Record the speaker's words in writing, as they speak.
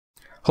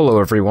Hello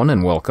everyone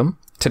and welcome.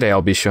 Today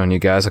I'll be showing you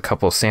guys a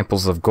couple of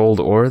samples of gold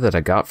ore that I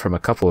got from a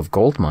couple of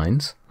gold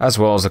mines, as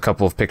well as a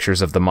couple of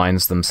pictures of the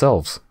mines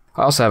themselves.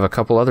 I also have a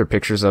couple other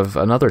pictures of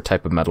another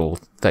type of metal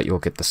that you'll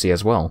get to see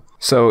as well.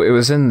 So it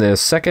was in the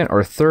second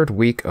or third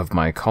week of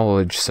my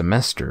college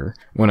semester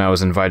when I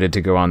was invited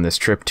to go on this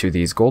trip to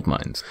these gold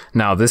mines.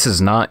 Now this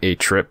is not a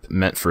trip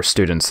meant for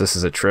students. This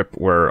is a trip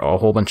where a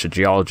whole bunch of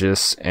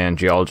geologists and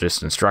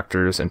geologist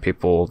instructors and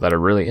people that are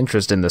really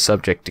interested in the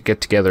subject to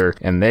get together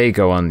and they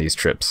go on these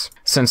trips.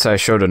 Since I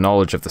showed a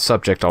knowledge of the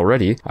subject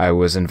already, I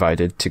was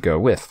invited to go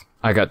with.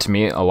 I got to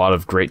meet a lot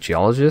of great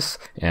geologists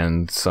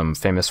and some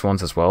famous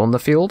ones as well in the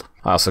field.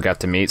 I also got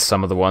to meet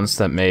some of the ones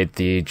that made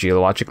the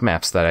geologic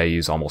maps that I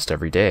use almost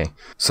every day.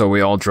 So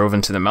we all drove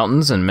into the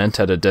mountains and met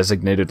at a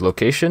designated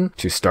location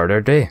to start our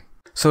day.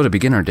 So to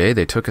begin our day,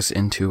 they took us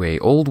into an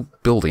old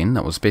building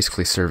that was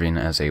basically serving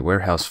as a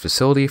warehouse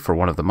facility for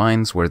one of the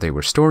mines where they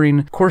were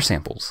storing core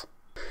samples.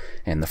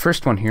 And the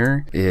first one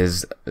here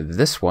is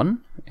this one,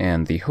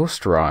 and the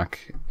host rock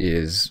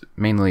is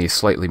mainly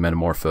slightly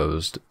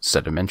metamorphosed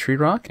sedimentary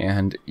rock,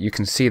 and you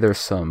can see there's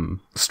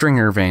some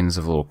stringer veins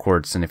of little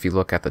quartz, and if you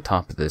look at the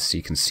top of this,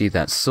 you can see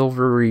that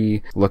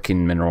silvery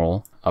looking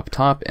mineral up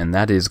top, and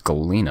that is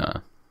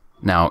galena.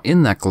 Now,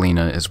 in that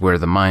galena is where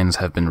the mines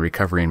have been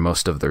recovering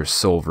most of their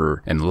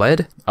silver and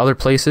lead. Other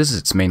places,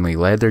 it's mainly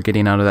lead they're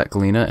getting out of that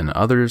galena, and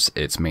others,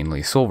 it's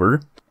mainly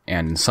silver,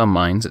 and in some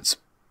mines, it's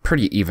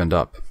pretty evened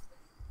up.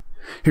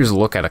 Here's a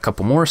look at a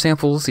couple more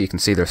samples. You can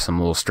see there's some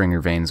little stringer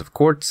veins of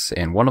quartz,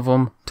 and one of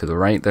them, to the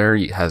right there,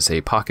 has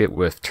a pocket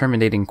with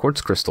terminating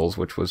quartz crystals,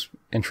 which was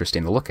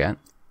interesting to look at.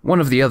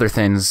 One of the other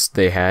things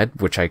they had,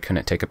 which I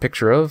couldn't take a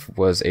picture of,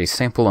 was a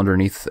sample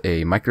underneath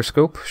a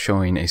microscope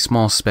showing a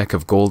small speck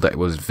of gold that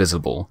was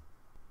visible.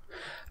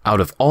 Out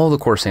of all the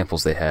core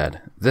samples they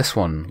had, this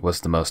one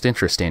was the most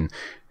interesting,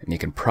 and you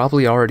can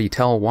probably already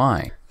tell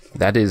why.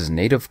 That is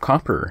native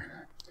copper.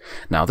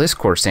 Now this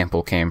core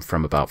sample came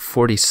from about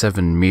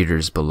 47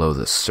 meters below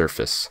the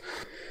surface.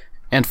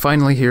 And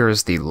finally here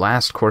is the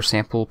last core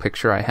sample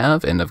picture I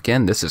have, and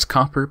again this is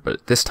copper,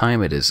 but this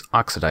time it is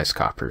oxidized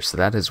copper, so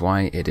that is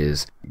why it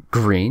is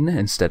green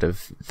instead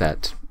of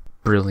that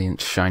brilliant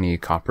shiny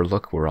copper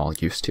look we're all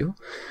used to.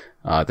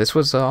 This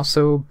was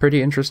also a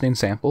pretty interesting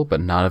sample,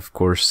 but not of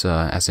course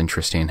as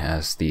interesting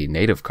as the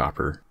native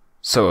copper.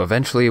 So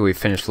eventually we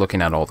finished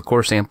looking at all the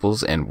core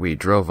samples and we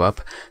drove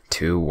up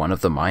to one of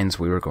the mines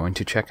we were going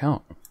to check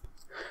out.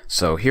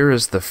 So here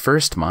is the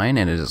first mine,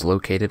 and it is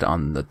located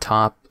on the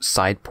top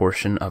side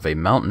portion of a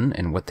mountain,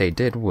 and what they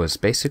did was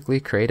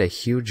basically create a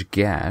huge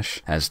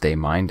gash as they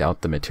mined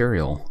out the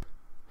material.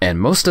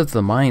 And most of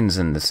the mines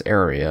in this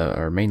area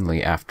are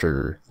mainly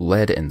after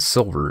lead and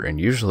silver,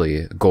 and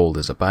usually gold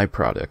is a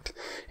byproduct.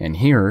 And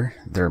here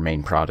their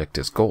main product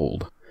is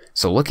gold.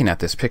 So looking at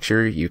this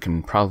picture, you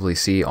can probably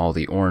see all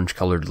the orange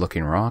colored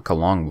looking rock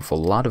along with a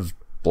lot of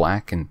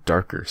black and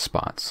darker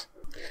spots.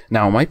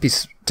 Now it might be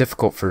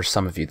difficult for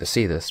some of you to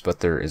see this, but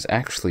there is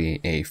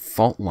actually a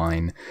fault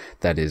line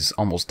that is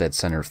almost dead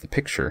center of the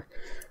picture.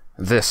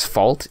 This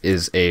fault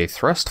is a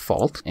thrust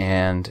fault,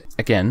 and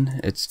again,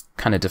 it's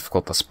kind of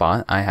difficult to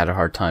spot. I had a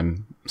hard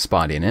time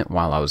spotting it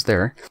while I was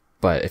there,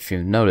 but if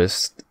you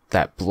notice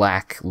that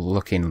black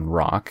looking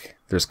rock,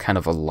 there's kind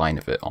of a line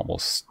of it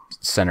almost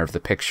center of the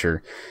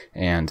picture,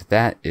 and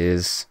that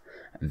is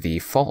the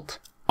fault.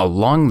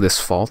 Along this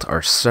fault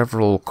are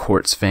several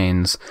quartz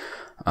veins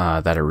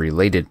that are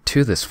related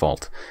to this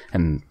fault,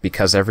 and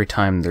because every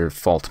time their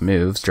fault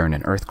moves during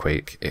an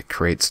earthquake, it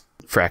creates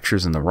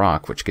fractures in the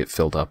rock which get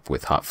filled up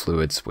with hot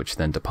fluids, which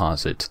then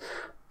deposit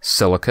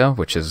silica,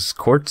 which is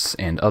quartz,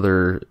 and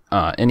other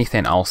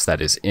anything else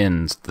that is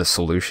in the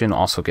solution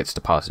also gets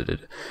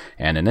deposited.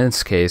 And in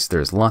this case,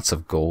 there's lots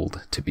of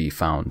gold to be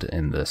found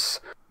in this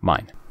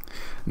mine.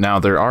 Now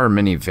there are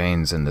many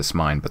veins in this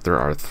mine, but there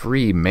are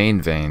three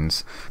main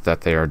veins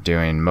that they are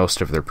doing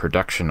most of their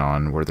production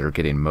on, where they're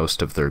getting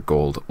most of their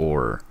gold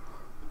ore.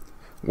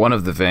 One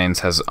of the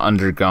veins has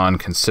undergone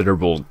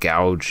considerable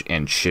gouge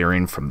and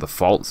shearing from the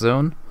fault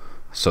zone,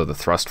 so the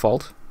thrust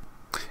fault.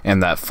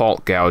 And that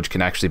fault gouge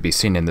can actually be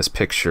seen in this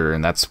picture,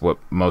 and that's what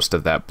most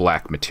of that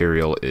black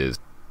material is.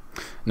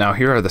 Now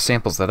here are the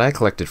samples that I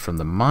collected from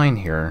the mine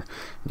here.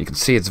 You can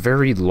see it's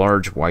very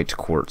large white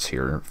quartz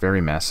here,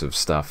 very massive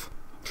stuff.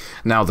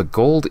 Now the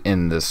gold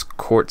in this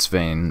quartz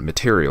vein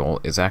material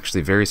is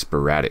actually very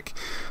sporadic.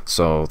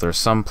 So there's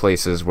some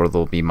places where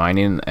they'll be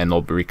mining and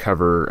they'll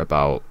recover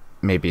about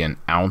maybe an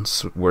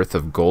ounce worth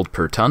of gold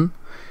per ton.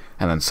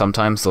 And then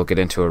sometimes they'll get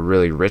into a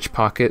really rich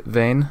pocket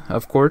vein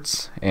of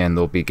quartz, and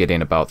they'll be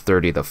getting about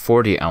 30 to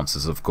 40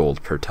 ounces of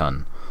gold per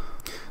ton.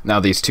 Now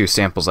these two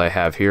samples I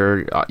have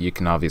here, you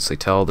can obviously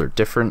tell they're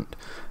different,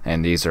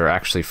 and these are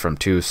actually from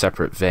two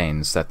separate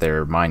veins that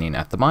they're mining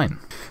at the mine.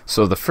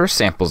 So the first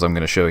samples I'm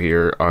going to show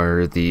here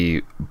are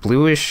the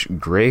bluish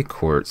gray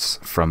quartz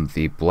from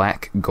the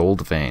black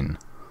gold vein.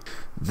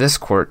 This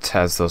quartz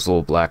has those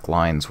little black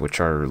lines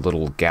which are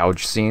little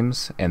gouge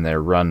seams, and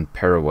they're run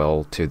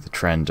parallel to the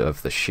trend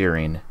of the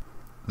shearing.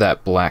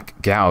 That black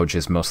gouge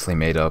is mostly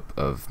made up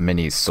of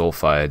many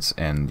sulfides,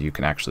 and you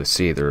can actually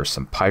see there are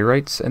some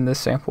pyrites in this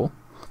sample.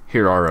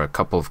 Here are a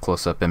couple of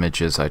close-up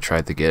images I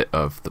tried to get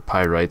of the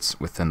pyrites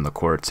within the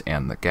quartz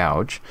and the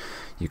gouge.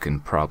 You can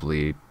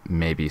probably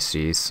maybe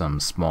see some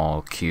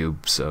small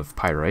cubes of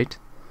pyrite.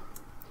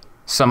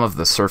 Some of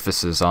the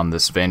surfaces on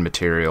this vein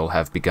material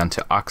have begun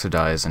to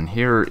oxidize, and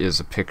here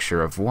is a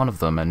picture of one of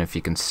them, and if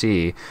you can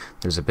see,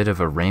 there's a bit of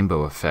a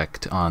rainbow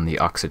effect on the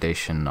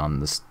oxidation on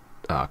this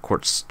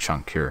quartz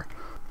chunk here.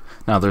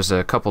 Now there's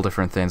a couple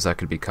different things that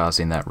could be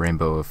causing that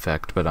rainbow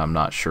effect, but I'm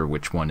not sure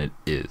which one it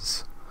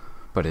is.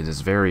 But it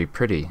is very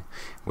pretty,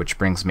 which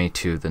brings me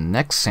to the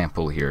next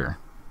sample here.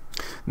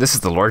 This is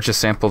the largest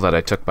sample that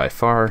I took by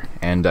far,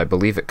 and I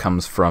believe it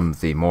comes from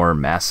the more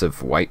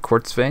massive white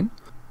quartz vein.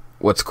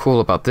 What's cool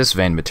about this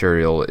vein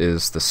material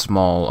is the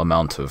small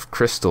amount of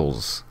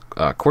crystals,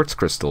 quartz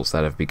crystals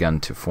that have begun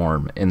to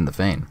form in the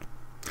vein.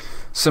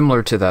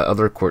 Similar to that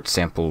other quartz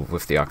sample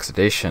with the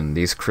oxidation,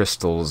 these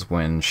crystals,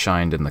 when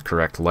shined in the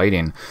correct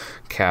lighting,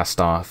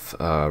 cast off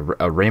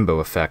a rainbow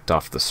effect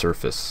off the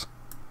surface.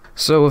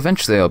 So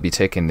eventually I'll be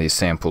taking these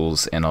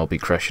samples and I'll be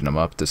crushing them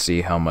up to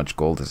see how much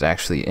gold is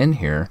actually in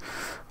here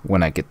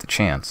when I get the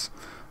chance.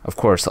 Of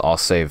course, I'll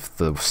save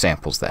the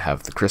samples that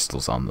have the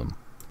crystals on them.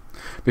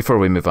 Before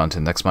we move on to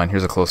the next mine,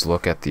 here's a close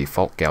look at the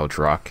fault gouge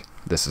rock.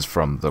 This is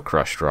from the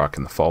crushed rock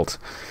in the fault.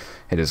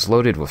 It is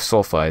loaded with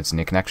sulfides, and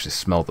you can actually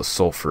smell the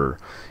sulfur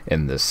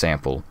in this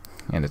sample.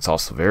 And it's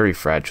also very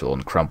fragile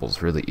and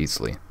crumbles really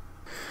easily.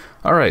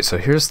 Alright, so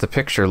here's the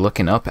picture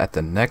looking up at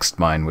the next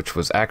mine, which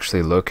was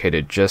actually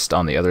located just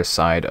on the other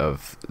side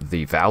of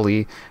the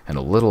valley and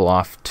a little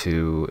off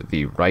to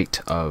the right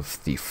of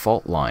the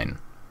fault line.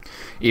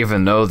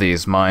 Even though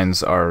these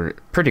mines are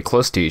pretty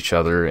close to each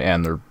other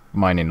and they're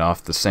mining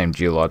off the same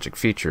geologic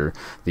feature,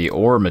 the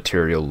ore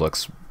material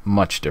looks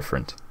much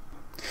different.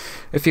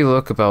 If you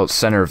look about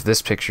center of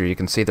this picture, you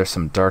can see there's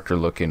some darker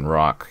looking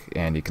rock,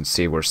 and you can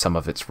see where some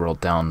of it's rolled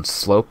down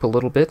slope a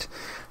little bit.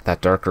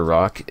 That darker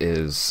rock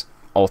is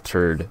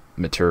altered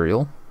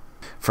material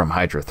from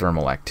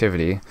hydrothermal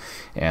activity,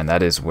 and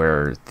that is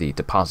where the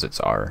deposits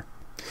are.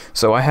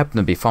 So I happened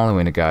to be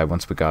following a guy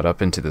once we got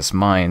up into this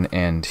mine,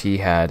 and he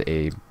had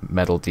a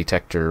metal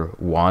detector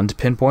wand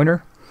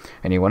pinpointer,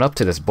 and he went up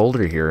to this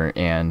boulder here,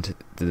 and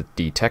the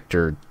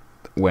detector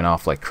went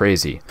off like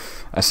crazy.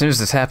 As soon as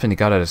this happened, he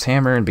got out his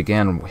hammer and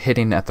began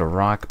hitting at the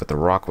rock, but the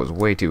rock was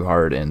way too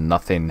hard and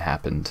nothing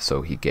happened,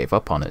 so he gave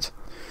up on it.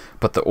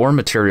 But the ore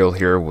material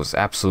here was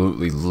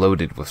absolutely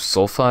loaded with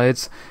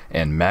sulfides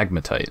and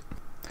magmatite.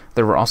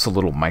 There were also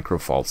little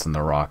microfaults in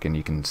the rock, and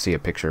you can see a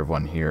picture of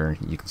one here.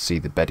 You can see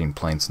the bedding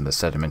planes in the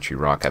sedimentary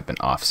rock have been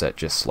offset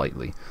just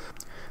slightly.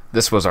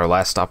 This was our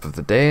last stop of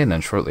the day, and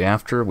then shortly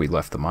after we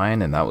left the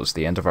mine, and that was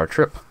the end of our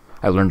trip.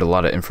 I learned a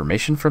lot of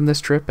information from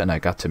this trip, and I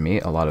got to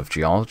meet a lot of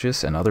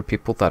geologists and other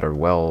people that are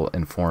well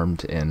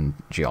informed in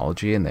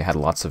geology, and they had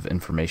lots of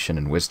information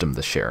and wisdom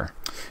to share.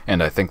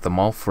 And I thank them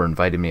all for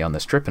inviting me on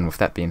this trip, and with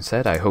that being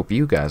said, I hope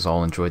you guys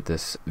all enjoyed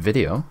this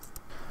video.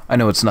 I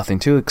know it's nothing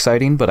too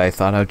exciting, but I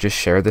thought I'd just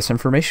share this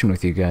information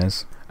with you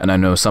guys. And I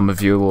know some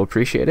of you will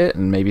appreciate it,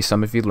 and maybe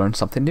some of you learned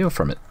something new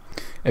from it.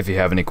 If you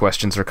have any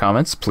questions or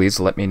comments, please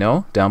let me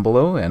know down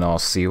below, and I'll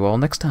see you all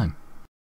next time.